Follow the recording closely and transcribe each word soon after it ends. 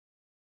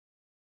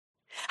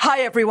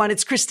Hi everyone,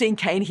 it's Christine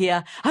Kane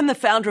here. I'm the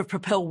founder of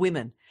Propel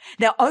Women.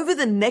 Now, over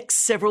the next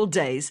several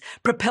days,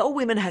 Propel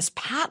Women has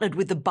partnered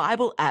with the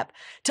Bible app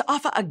to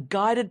offer a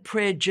guided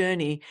prayer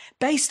journey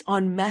based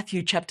on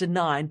Matthew chapter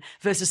 9,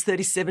 verses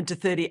 37 to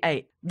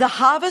 38. The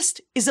harvest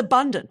is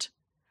abundant,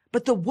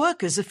 but the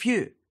workers are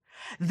few.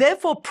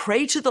 Therefore,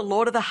 pray to the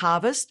Lord of the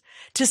harvest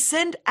to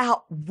send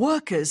out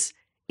workers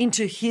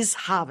into his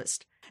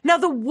harvest. Now,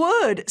 the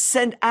word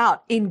send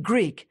out in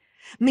Greek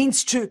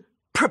means to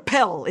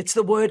propel. It's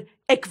the word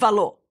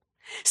ekvalo.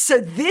 So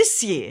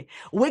this year,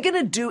 we're going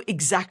to do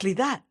exactly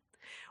that.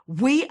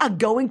 We are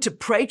going to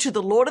pray to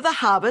the Lord of the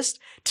harvest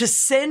to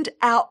send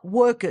out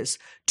workers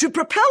to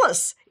propel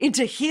us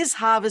into his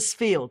harvest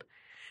field.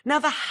 Now,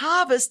 the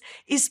harvest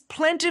is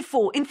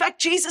plentiful. In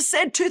fact, Jesus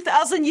said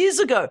 2,000 years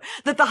ago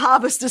that the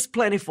harvest is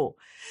plentiful.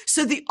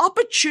 So the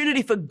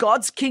opportunity for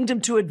God's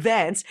kingdom to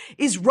advance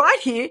is right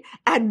here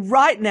and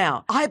right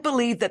now. I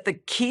believe that the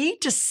key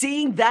to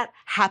seeing that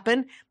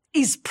happen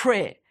is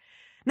prayer.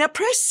 Now,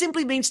 prayer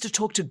simply means to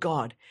talk to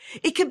God.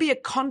 It can be a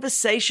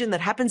conversation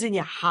that happens in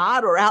your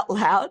heart or out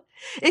loud.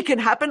 It can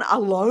happen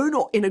alone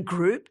or in a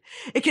group.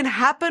 It can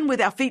happen with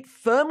our feet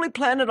firmly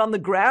planted on the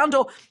ground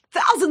or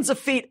thousands of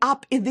feet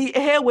up in the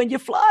air when you're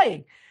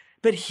flying.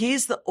 But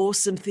here's the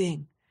awesome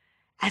thing.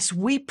 As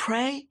we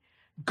pray,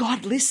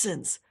 God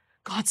listens.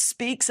 God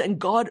speaks and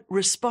God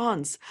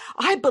responds.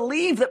 I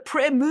believe that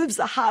prayer moves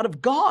the heart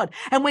of God.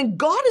 And when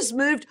God is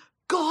moved,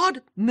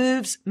 God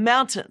moves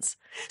mountains.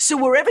 So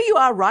wherever you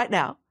are right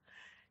now,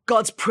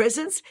 God's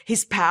presence,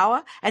 his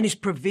power, and his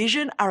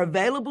provision are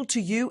available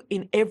to you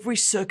in every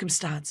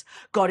circumstance.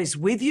 God is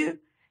with you.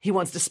 He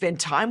wants to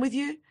spend time with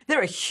you.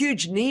 There are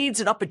huge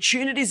needs and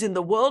opportunities in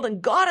the world,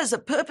 and God has a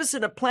purpose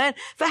and a plan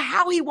for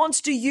how he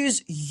wants to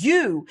use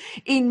you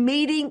in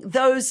meeting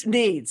those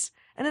needs.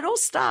 And it all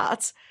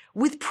starts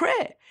with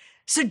prayer.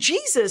 So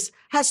Jesus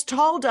has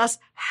told us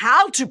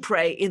how to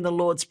pray in the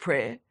Lord's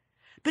Prayer,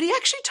 but he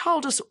actually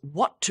told us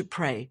what to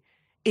pray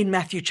in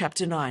Matthew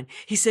chapter 9.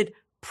 He said,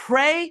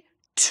 pray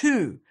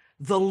to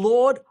the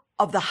Lord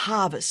of the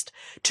harvest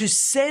to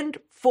send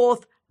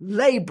forth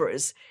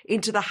laborers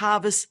into the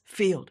harvest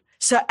field.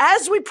 So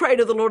as we pray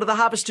to the Lord of the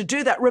harvest to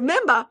do that,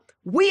 remember,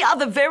 we are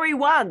the very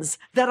ones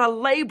that are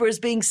laborers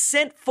being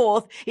sent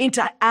forth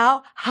into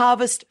our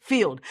harvest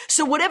field.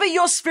 So whatever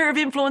your sphere of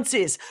influence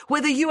is,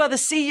 whether you are the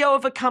CEO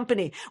of a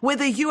company,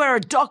 whether you are a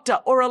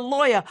doctor or a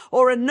lawyer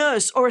or a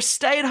nurse or a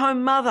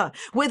stay-at-home mother,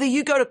 whether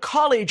you go to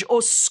college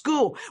or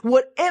school,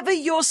 whatever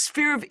your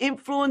sphere of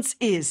influence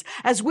is,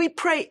 as we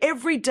pray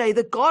every day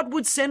that God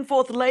would send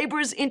forth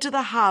laborers into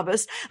the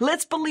harvest,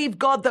 let's believe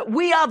God that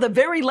we are the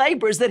very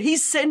laborers that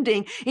he's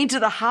sending into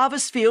the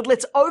harvest field.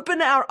 Let's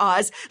open our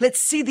eyes.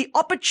 Let's see the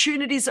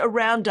opportunities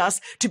around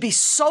us to be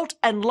salt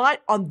and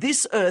light on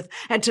this earth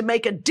and to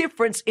make a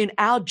difference in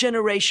our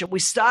generation. We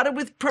started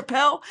with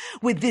Propel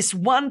with this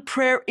one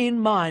prayer in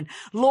mind.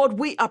 Lord,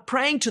 we are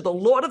praying to the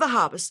Lord of the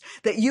harvest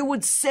that you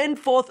would send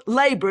forth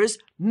laborers,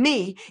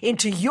 me,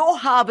 into your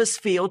harvest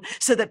field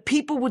so that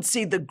people would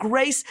see the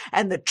grace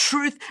and the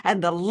truth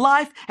and the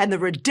life and the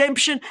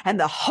redemption and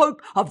the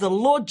hope of the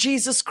Lord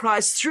Jesus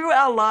Christ through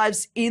our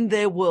lives in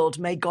their world.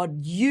 May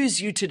God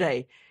use you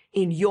today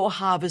in your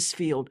harvest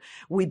field.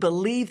 We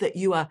believe that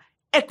you are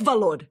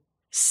ekvalod,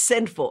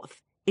 sent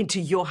forth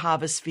into your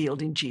harvest field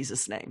in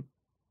Jesus' name.